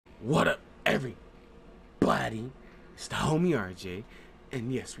What up, everybody? It's the homie RJ,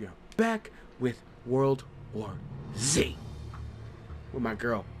 and yes, we are back with World War Z with my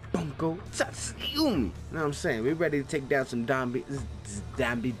girl Bunko. You know what I'm saying? We're ready to take down some zombies.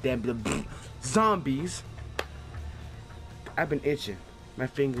 I've been itching. My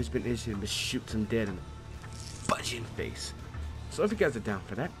fingers been itching to shoot some dead in the fudging face. So if you guys are down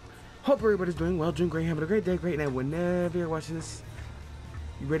for that, hope everybody's doing well, doing great, having a great day, great night, whenever you're watching this.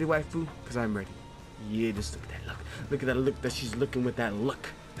 You ready, waifu? Because I'm ready. Yeah, just look at that look. Look at that look that she's looking with that look.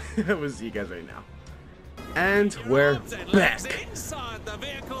 We'll see you guys right now. And we're back.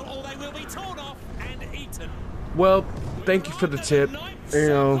 Well, thank you for the tip. You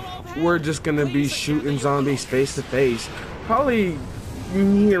know, we're just going to be shooting zombies face to face. Probably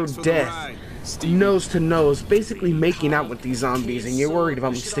near death. Nose to nose. Basically making out with these zombies. And you're worried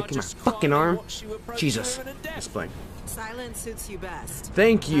about me sticking my fucking arm? Jesus. Let's play. Silence suits you best.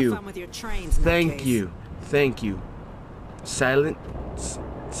 Thank you. Have fun with your trains, Thank you. Thank you. Silence.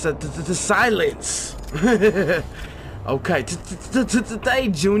 Silence. Okay. Today,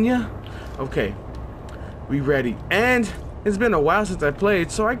 Junior. Okay. We ready. And it's been a while since I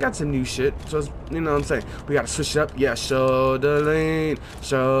played, so I got some new shit. So it's, you know what I'm saying? We gotta switch it up. Yeah, shoulder lean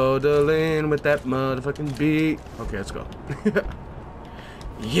with that motherfucking beat. Okay, let's go.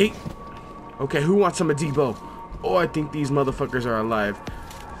 Yeet. Okay, who wants some of Debo? Oh, I think these motherfuckers are alive.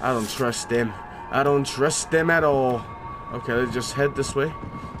 I don't trust them. I don't trust them at all. Okay, let's just head this way.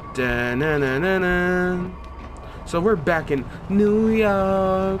 Da-na-na-na-na. So we're back in New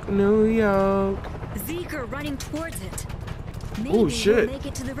York, New York. Zeke are running towards it. Maybe Oh shit! we'll make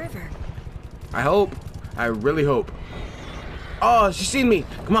it to the river. I hope. I really hope. Oh, she seen me.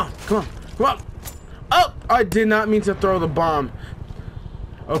 Come on, come on, come on. Oh, I did not mean to throw the bomb.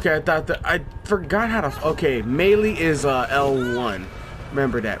 Okay, I thought that I forgot how to. Okay, melee is L1.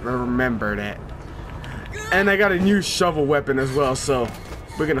 Remember that. Remember that. And I got a new shovel weapon as well, so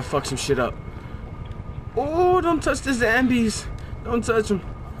we're gonna fuck some shit up. Oh, don't touch the zombies. Don't touch them.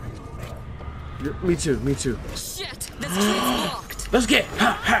 Me too. Me too. Shit! This train's blocked. Let's get.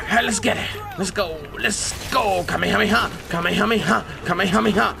 Let's get it. Let's go. Let's go. Kamehameha. Kamehameha.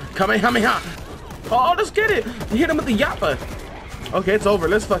 Kamehameha. Kamehameha. Oh, let's get it. You hit him with the yappa. Okay, it's over.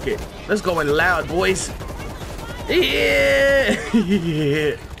 Let's fuck it. Let's go in loud, boys. Yeah.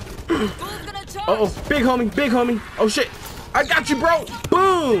 Uh-oh, big homie, big homie. Oh shit. I got you, bro.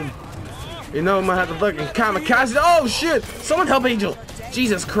 Boom. You know I'm gonna have to fucking kamikaze. Oh shit. Someone help Angel.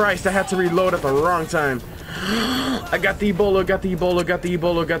 Jesus Christ, I had to reload at the wrong time. I got the Ebola, got the Ebola, got the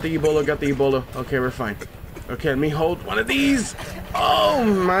Ebola, got the Ebola, got the Ebola. Okay, we're fine. Okay, let me hold one of these. Oh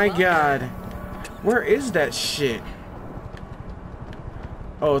my god. Where is that shit?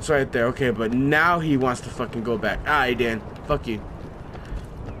 Oh, it's right there. Okay, but now he wants to fucking go back. Alright, Dan. Fuck you.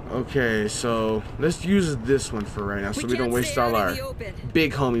 Okay, so let's use this one for right now so we don't waste all our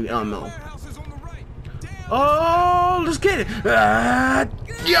big homie ammo. Oh, let's get it.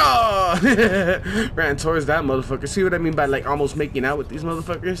 Yeah. Ran towards that motherfucker. See what I mean by like almost making out with these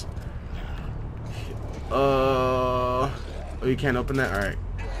motherfuckers? Oh, you can't open that? Alright.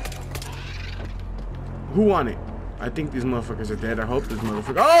 Who won it? I think these motherfuckers are dead. I hope this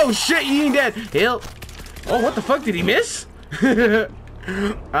motherfucker. Oh shit, he ain't dead. Help. Oh, what the fuck? Did he miss?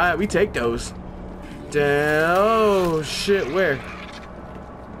 Alright, we take those. Oh shit, where?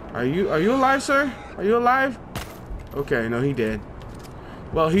 Are you alive, sir? Are you alive? Okay, no, he dead.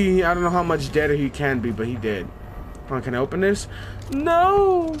 Well, I don't know how much deader he can be, but he dead. Hold on, can I open this?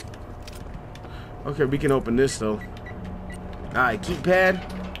 No. Okay, we can open this though. Alright, key pad.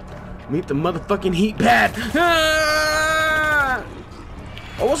 Meet the motherfucking heat pad. Ah!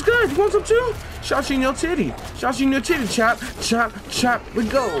 Oh, what's good? You want some too? Shot you in your titty. Shot you in your titty. Chop, chop, chop. We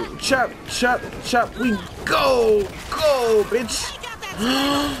go. Chop, chop, chop. We go. Go, bitch.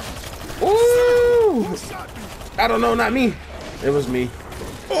 Ooh. I don't know, not me. It was me.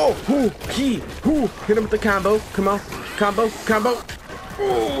 Oh, who, he, who. Hit him with the combo. Come on. Combo, combo.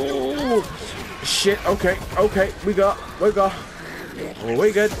 Ooh. Shit. Okay, okay. We go. We go. Oh,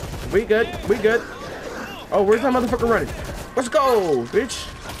 we good. We good. We good. Oh, where's that motherfucker running? Let's go, bitch.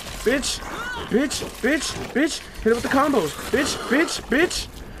 Bitch. Bitch. Bitch. Bitch. Hit it with the combos. Bitch. Bitch. Bitch.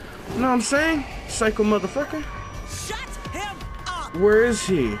 You know what I'm saying? Psycho motherfucker. Shut him up. Where is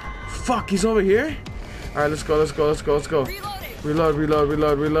he? Fuck, he's over here? Alright, let's go. Let's go. Let's go. Let's go. Reload. Reload.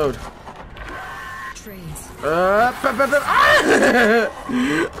 Reload. Reload. Trains.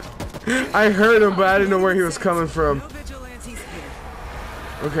 I heard him, but I didn't know where he was coming from.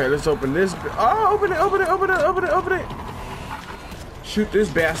 Okay, let's open this. Oh, open it, open it, open it, open it, open it. Shoot this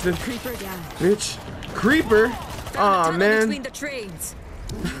bastard. Creeper down. Bitch. Creeper? Aw, man. Between the trains.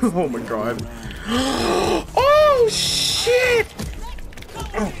 Oh my god. Oh shit!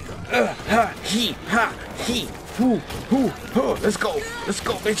 Oh, ha, he, hoo, hoo, hoo. Let's go,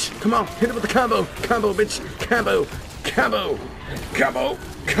 bitch. Come on, hit it with the combo, bitch, combo,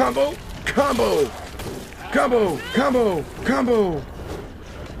 combo.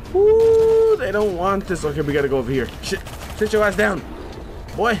 Woo, they don't want this. Okay, we gotta go over here. Shit, sit your ass down,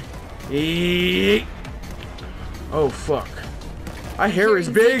 boy. Eee. Oh fuck. My hair is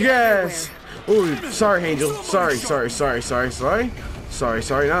big ass. Oh, sorry, Angel. Sorry,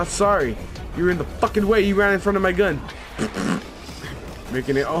 not sorry. You were in the fucking way. You ran in front of my gun.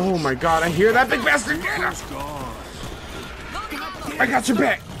 Making it. Oh my god, I hear that big bastard. I got your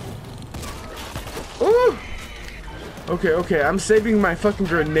back. Ooh. Okay, I'm saving my fucking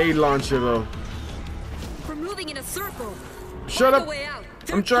grenade launcher though. We're moving in a circle. Shut up.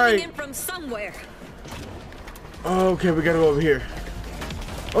 I'm trying. In from somewhere. Okay, we gotta go over here.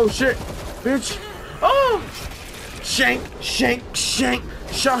 Oh shit, bitch. Oh! Shank. Shawshank.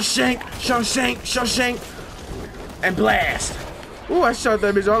 And blast. Ooh, I shot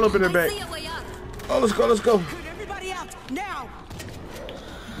that bitch all up in her back. Oh, let's go. Put everybody out now.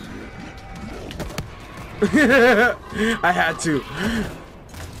 I had to.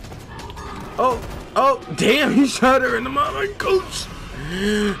 Oh, damn, he shot her in the mother, coach.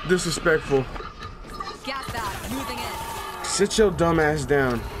 Disrespectful. Gas that, moving in. Sit your dumb ass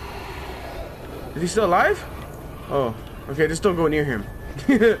down. Is he still alive? Oh, okay, just don't go near him.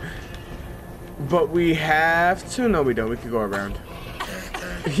 But we have to. No, we don't. We can go around.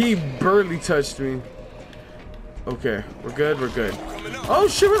 He barely touched me. Okay, we're good. Oh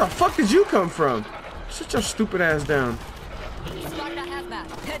shit, where the fuck did you come from? Sit your stupid ass down. Spot that hazmat.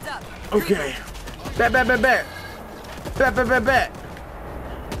 Heads up. Okay. Bet.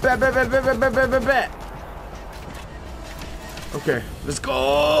 Bet. Okay, let's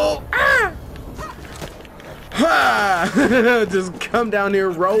go. Ah! Ha! Just come down here,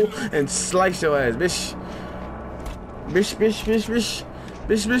 roll, and slice your ass, bitch. Bish.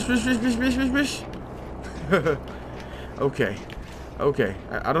 Okay.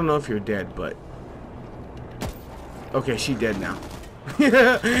 I don't know if you're dead, but okay, she dead now.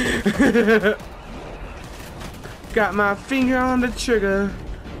 Got my finger on the trigger.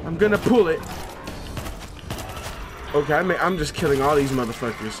 I'm gonna pull it. Okay, I'm just killing all these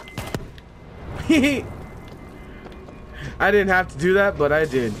motherfuckers. I didn't have to do that, but I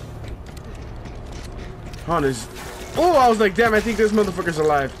did. Honest. Oh, I was like, damn, I think this motherfucker's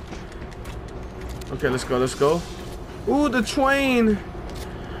alive. Okay, let's go. Ooh, the train.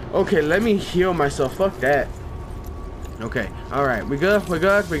 Okay, let me heal myself. Fuck that. Okay, alright, we good? I'm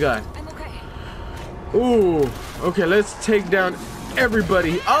okay. Ooh, okay, let's take down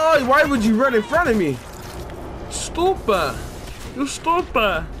everybody. Oh, why would you run in front of me? Stupid. You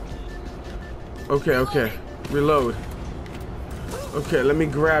stupid. Okay, reload. Okay, let me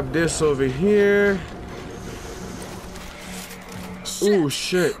grab this over here. Ooh,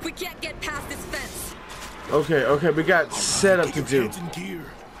 shit. We can't get past this fence. Okay, we got setup to do.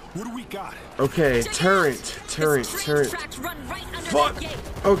 What do we got? Okay, turret. Run right under Fuck. that gate.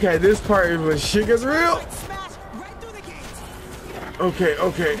 Okay, this part is when shit gets real. Smash right through the gates.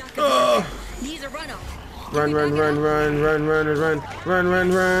 Okay. Needs a run up. Run.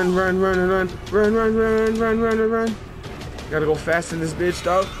 Gotta go fast in this bitch,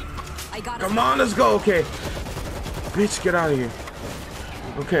 dog. I got Come on, let's go. Okay. Bitch, get out of here.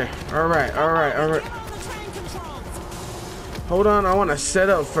 Okay, alright. Hold on, I want to set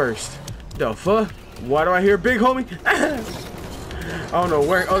up first. The fuck? Why do I hear big homie? I don't know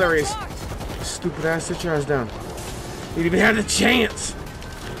where. Oh, there he is. Stupid ass, sit your ass down. You didn't even have the chance.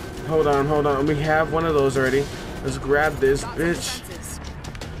 Hold on. We have one of those already. Let's grab this, bitch.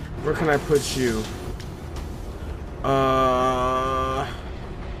 Where can I put you?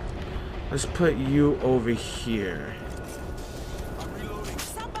 Let's put you over here.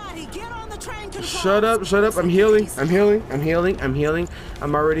 Somebody get on the train control. Shut up. I'm healing.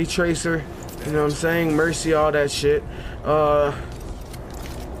 I'm already Tracer. You know what I'm saying? Mercy, all that shit.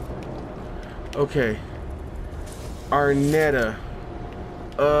 Okay. Arnetta.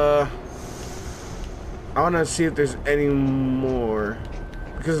 I want to see if there's any more.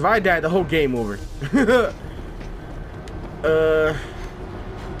 Because if I die, the whole game over.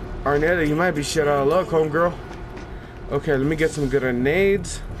 Arnetta, you might be shit out of luck, homegirl. Okay, let me get some good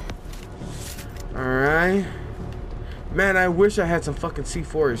grenades. Alright. Man, I wish I had some fucking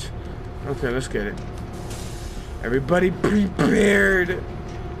C4s. Okay, let's get it. Everybody prepared.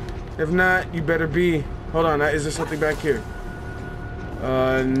 If not, you better be. Hold on, is there something back here?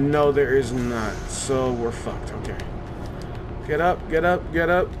 No, there is not. So we're fucked. Okay, Get up, get up, get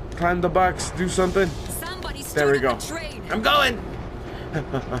up. Climb the box, do something. There we go. I'm going.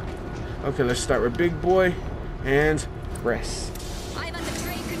 Okay, let's start with big boy and press. I'm on the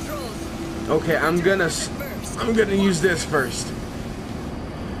train controls. Okay, I'm gonna use this first.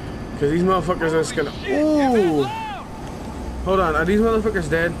 Cause these motherfuckers are just gonna. Ooh. Hold on, are these motherfuckers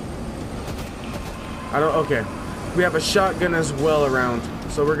dead? I don't. Okay, we have a shotgun as well around,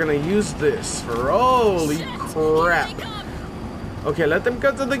 so we're gonna use this for. Holy crap! Okay, let them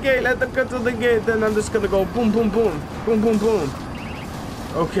go to the gate. Let them go to the gate. Then I'm just gonna go boom, boom, boom, boom, boom, boom.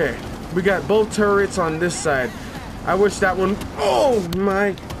 Okay, we got both turrets on this side. I wish that one. Oh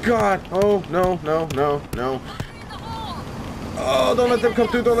my God! Oh no, no, no, no! Oh, don't let them come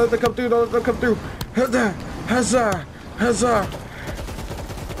through! Don't let them come through! Don't let them come through! Huzzah! Huzzah! Huzzah!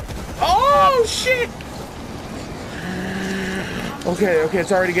 Oh shit! Okay, okay,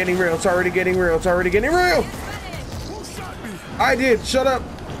 it's already getting real. It's already getting real. It's already getting real. I did. Shut up.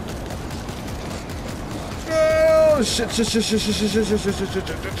 Oh shit! Shit! Shit! Shit! Shit! Shit! Shit! Shit! Shit! Shit!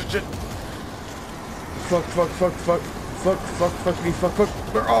 Shit! Shit! Shit! Fuck! Fuck! Fuck! Fuck! Fuck! Fuck! Fuck me! Fuck! Fuck!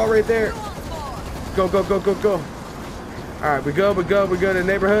 They're all right there. Go! Go! Go! Go! Go! All right, we go. We go. We go to the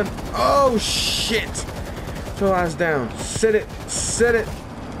neighborhood. Oh shit! Fill eyes down. Sit it. Sit it.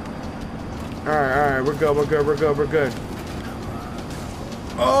 All right. All right. We're good. We're good. We're good. We're good.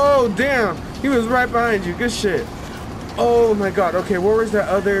 Oh damn! He was right behind you. Good shit. Oh my God. Okay, where was that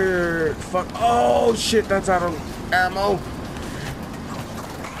other fuck? Oh shit! That's out of ammo.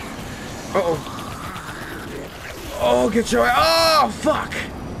 Uh-oh. Oh, get your. Oh fuck!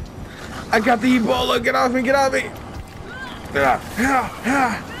 I got the Ebola. Get off me! Get off me!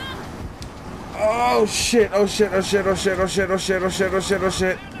 Oh shit! Oh shit! Oh shit! Oh shit! Oh shit! Oh shit! Oh shit! Oh shit! Oh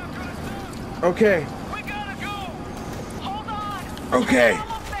shit! Okay. We gotta go. Hold on. Okay.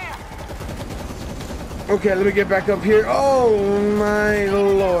 Okay, let me get back up here. Oh my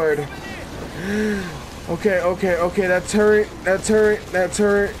lord. Okay, okay, okay. That turret, that turret, that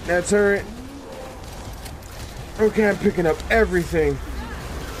turret, that turret. Okay, I'm picking up everything.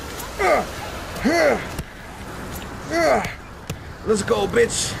 Let's go,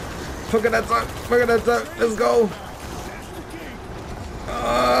 bitch. Fuck that up. Fuck that up. Let's go.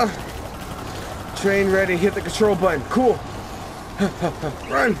 Train ready. Hit the control button. Cool.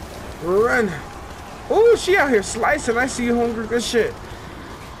 Run. Run. Oh, she out here slicing. I see you, hungry. Good shit.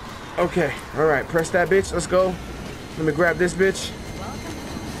 Okay. All right. Press that bitch. Let's go. Let me grab this bitch.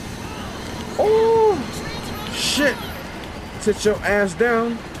 Oh, shit. Sit your ass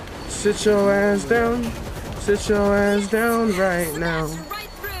down. Sit your ass down. Sit your ass down right now.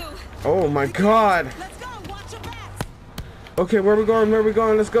 Oh, my God. Let's go. Watch your backs. Okay, where we going? Where we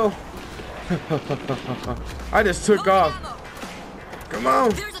going? Let's go. I just took off. Come on.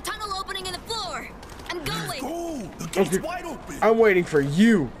 There's a tunnel opening in the floor. I'm going. Oh, the gate's Okay. wide open. I'm waiting for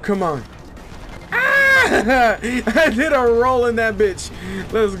you. Come on. Ah! I did a roll in that bitch.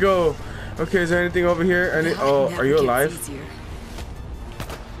 Let's go. Okay, is there anything over here? Oh, are you alive?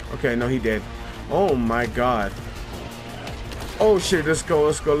 Okay, no, he did. Oh my God. Oh shit, let's go,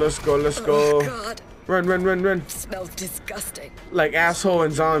 let's go, let's go, let's go. Oh, God. Run, run, run, run. Smells disgusting. Like asshole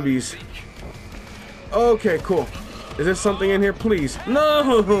and zombies. Okay, cool. Is there something in here, please?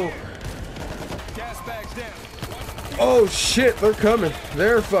 No! Gas bags down. Oh shit, they're coming.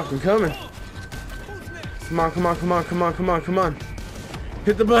 They're fucking coming. Come on, come on, come on, come on, come on, come on.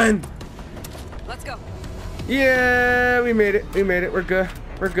 Hit the button. Let's go. Yeah, we made it. We made it. We're good.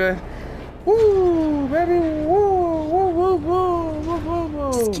 We're good. Woo, baby. Woo, woo, woo, woo, woo, woo,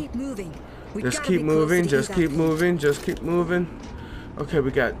 woo. Just keep moving. We Just gotta keep be close moving. to Just evac. keep moving. Just keep moving. Okay,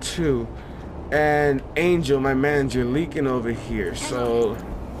 we got 2. And Angel, my manager, leaking over here. So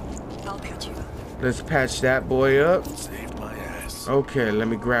I'll catch you up. let's patch that boy up. Saved my ass. Okay, let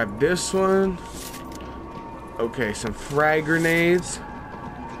me grab this one. Okay, some frag grenades.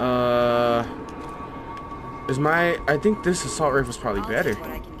 I think this assault rifle is probably I'll better. take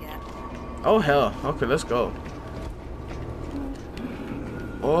what I can get. Oh hell. Okay, let's go.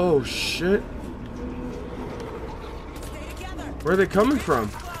 Oh shit. Stay together. Where are they coming from?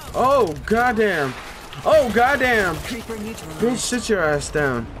 Oh goddamn. Oh goddamn. Creeper neutral. Bitch, sit your ass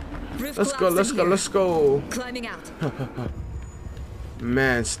down. Roof Let's go, collapsing let's go, here. let's go. Climbing out.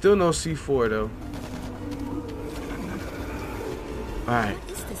 Man, still no C4 though. Alright.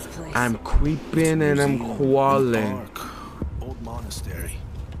 What is this place? I'm creeping and I'm crawling. Park. Old monastery.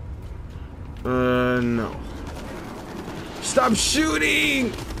 No. Stop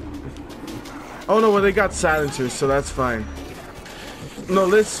shooting! Oh no, well they got silencers, so that's fine. No,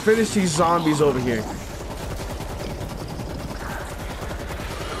 let's finish these zombies over here.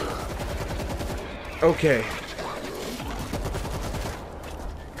 Okay.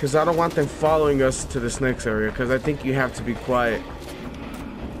 Because I don't want them following us to this next area. Because I think you have to be quiet.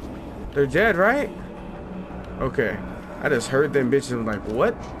 They're dead, right? Okay. I just heard them bitches. I'm like,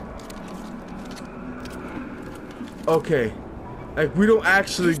 what? Okay. Like, we don't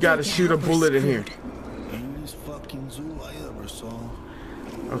actually gotta shoot a bullet in here. Weirdest fucking zoo I ever saw.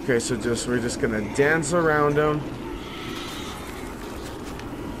 Okay, so we're just gonna dance around them.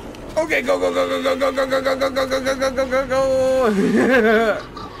 Okay, go, go, go, go, go, go, go, go, go, go, go, go, go, go, go.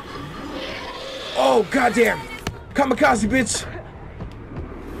 Oh, goddamn. Kamikaze, bitch.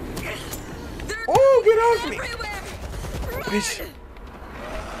 Oh, get off me. Bitch.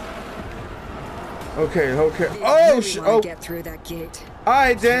 Okay, okay. Oh, shit. Oh. Get through that gate.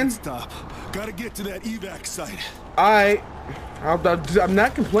 Alright, then. Stop. Gotta get to that evac site. I'm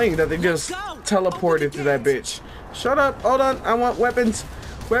not complaining that they just teleported to that bitch. Shut up. Hold on. I want weapons.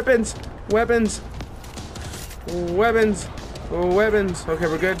 Weapons. Weapons. Weapons. Weapons. Okay,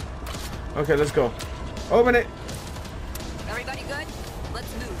 we're good. Okay, let's go. Open it. Everybody good?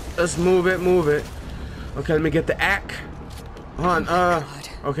 Let's move. Let's move it. Move it. Okay, let me get the ack. Hold on.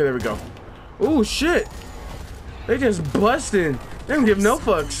 Okay, there we go. Oh, shit. They just busting. They don't give no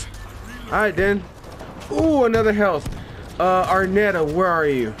fucks. Alright, then. Ooh, another health. Arnetta, where are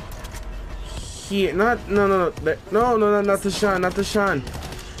you? Here. No, not Tashawn. Not Tashawn.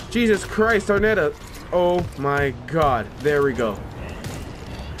 Jesus Christ, Arnetta. Oh, my God. There we go.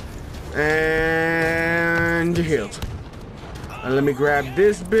 And you're healed. And let me grab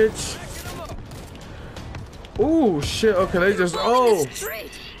this bitch. Ooh, shit. Okay, they just... Oh.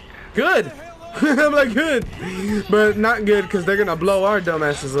 Good. I'm like, good. But not good because they're going to blow our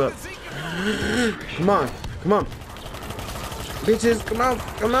dumbasses up. Come on. Come on. Bitches, come on.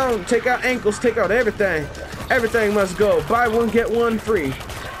 Come on. Take out ankles. Take out everything. Everything must go. Buy one, get one free.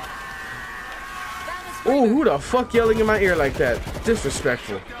 Ooh, who the fuck yelling in my ear like that?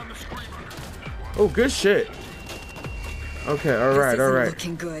 Disrespectful. Oh, good shit. Okay, alright, alright.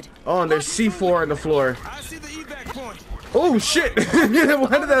 Looking good. Oh, and there's C4 on the floor. I see the evac point. Oh, shit.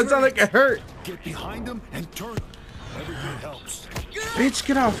 Why did that sound like it hurt? Get behind them and turn them. Every bit helps. Bitch,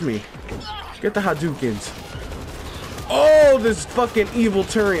 get off me. Get the Hadoukens. Oh, this fucking evil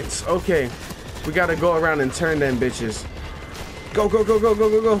turrets. Okay. We gotta go around and turn them bitches. Go, go, go, go, go,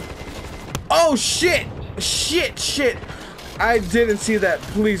 go, go. Oh, shit. Shit, shit. I didn't see that.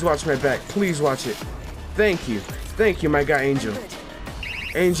 Please watch my back. Please watch it. Thank you. Thank you, my guy, Angel.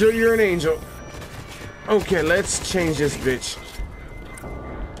 Angel, you're an angel. Okay, let's change this bitch.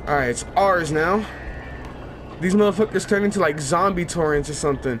 Alright, it's ours now. These motherfuckers turn into like zombie torrents or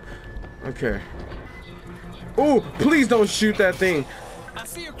something. Okay. Oh, please don't shoot that thing. I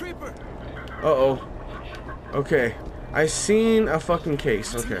see a creeper. Uh-oh. Okay. I seen a fucking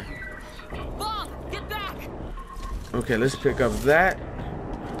case. Okay. Bomb, get back. Okay, let's pick up that.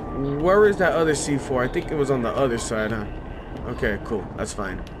 Where is that other C4? I think it was on the other side, huh? Okay, cool. That's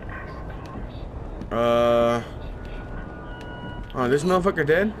fine. Oh, this motherfucker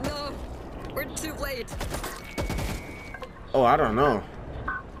dead? No, we're too late. Oh, I don't know.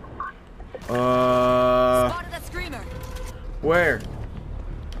 Spotted a screamer. Where?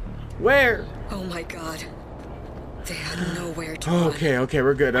 Where? Oh my God. They had nowhere to run. Okay, okay,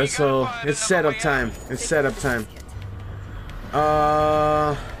 we're good. So it's setup time. It's setup time.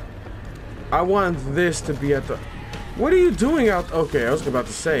 I want this to be at the... What are you doing out... Okay, I was about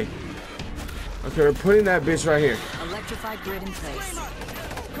to say. Okay, we're putting that bitch right here. Electrified grid in place.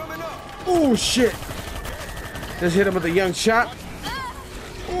 Oh, shit. Just hit him with a young shot.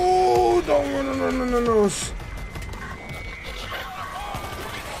 Oh, no.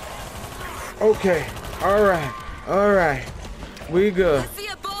 Okay, alright. We good. I see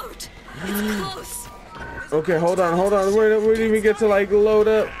a boat. It's close. Okay, hold on. Where did we get to, like, load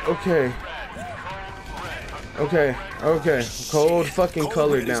up? Okay. Cold fucking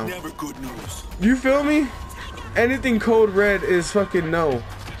color now. Never good news. You feel me? Anything code red is fucking no.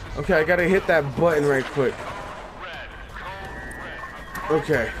 Okay, I gotta hit that button right quick.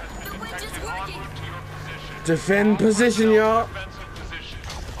 Okay. The witch is working. Defend position, y'all.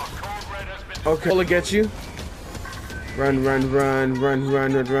 Okay, I'll get you. Run. We're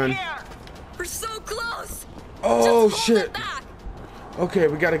so close. Oh, Just hold shit. it back. Okay,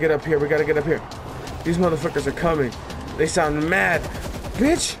 we gotta get up here. These motherfuckers are coming. They sound mad.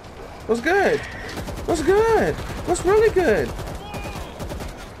 Bitch, what's good? What's really good?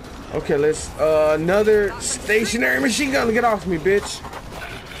 Okay, let's, another stationary machine gun. Get off me, bitch.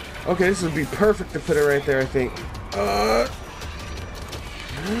 Okay, this would be perfect to put it right there, I think.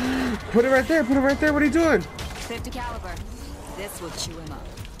 Put it right there. What are you doing? 50 caliber. This will chew him up.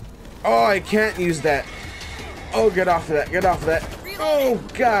 Oh, I can't use that. Oh, get off of that. Oh,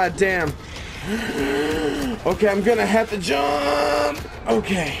 god damn. Okay, I'm gonna have to jump.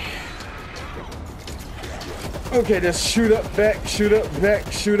 Okay. Okay, just shoot up, back, shoot up,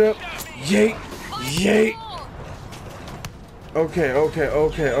 back, shoot up. Yeet, yeet. Okay, okay,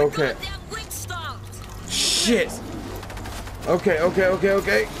 okay, okay. Shit. Okay, okay, okay,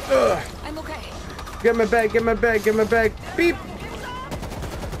 okay. Ugh. I'm okay. Get my bag, get my bag, get my bag. Beep.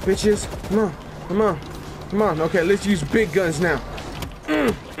 Bitches, come on, come on, come on. Okay, let's use big guns now.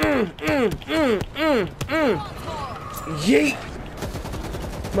 Yeet.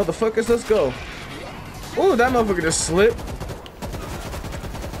 Motherfuckers, let's go. Oh, that motherfucker just slipped.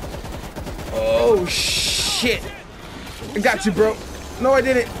 Oh, shit. I got you, bro. No, I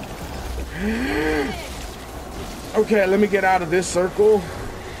didn't. Okay, let me get out of this circle.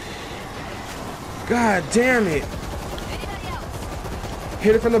 God damn it.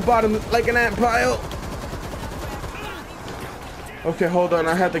 Hit it from the bottom like an ant pile. Okay, hold on.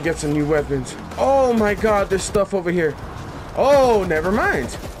 I have to get some new weapons. Oh my god, there's stuff over here. Oh, never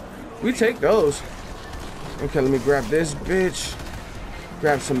mind. We take those. Okay, let me grab this bitch.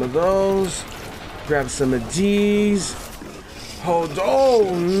 Grab some of those. Grab some of these. Hold on.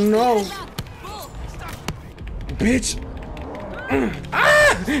 Oh no. Bitch.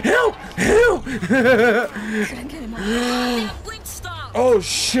 Ah! Help! Help! Oh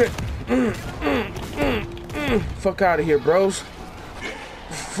shit. Fuck out of here, bros.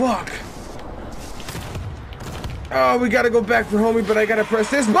 Fuck. Oh, we gotta go back for homie, but I gotta press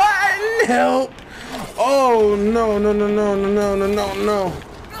this button. Help! Oh no, no, no, no, no, no, no, no, no.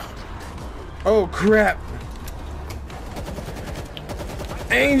 Oh crap.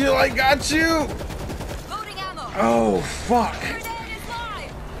 Angel, I got you. Oh fuck.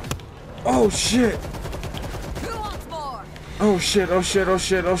 Oh shit. Oh shit, oh shit, oh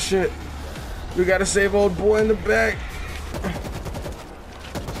shit, oh shit. We gotta save old boy in the back.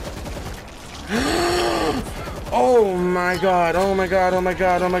 Oh my god, oh my god, oh my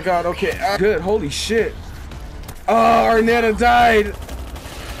god, oh my god. Okay, good, holy shit. Oh, Arnetta died.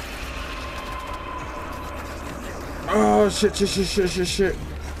 Oh shit, shit, shit, shit, shit, shit.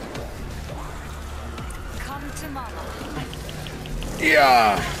 Come to mama.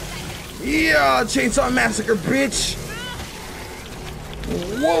 Yeah. Yeah, Chainsaw Massacre, bitch.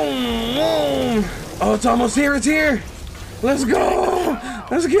 Whoom, whoom. Oh, it's almost here, it's here. Let's go.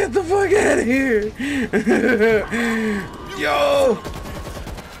 Let's get the fuck out of here. Yo.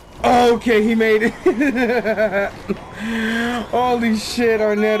 Okay, he made it. Holy shit,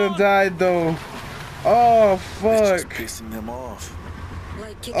 Arnetta died though. Oh fuck. Pissing them off.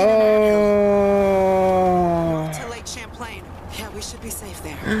 Like Oh. To Lake Champlain. Yeah, we should be safe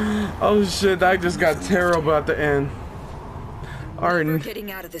there. Oh shit, I just got terrible at the end. We're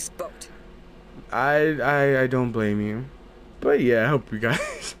getting out of this boat. I don't blame you. But yeah, I hope you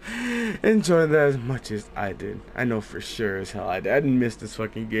guys enjoyed that as much as I did. I know for sure as hell I did. I didn't miss this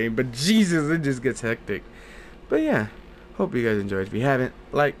fucking game, but Jesus, it just gets hectic. But yeah, hope you guys enjoyed. If you haven't,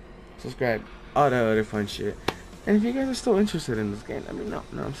 like, subscribe, all that other fun shit. And if you guys are still interested in this game, let me know.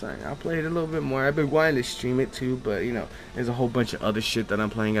 No, I'm sorry, I'll play it a little bit more. I've been wanting to stream it too, but you know, there's a whole bunch of other shit that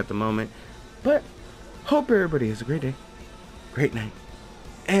I'm playing at the moment. But hope everybody has a great day, great night.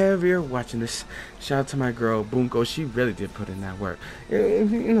 If you're watching this, shout out to my girl Bunko. She really did put in that work.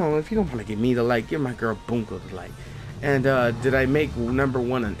 If you know, if you don't want to give me the like, give my girl Bunko the like. And did I make #1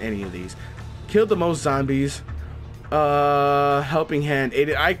 on any of these? Killed the most zombies. Helping hand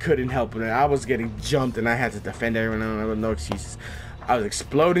aided. I couldn't help it. I was getting jumped and I had to defend everyone. No excuses. I was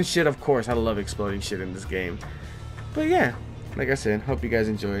exploding shit. Of course, I love exploding shit in this game. But yeah, like I said, hope you guys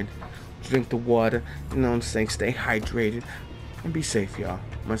enjoyed. Drink the water. You know what I'm saying? Stay hydrated. And be safe, y'all.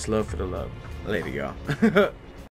 Much love for the love. Later, y'all.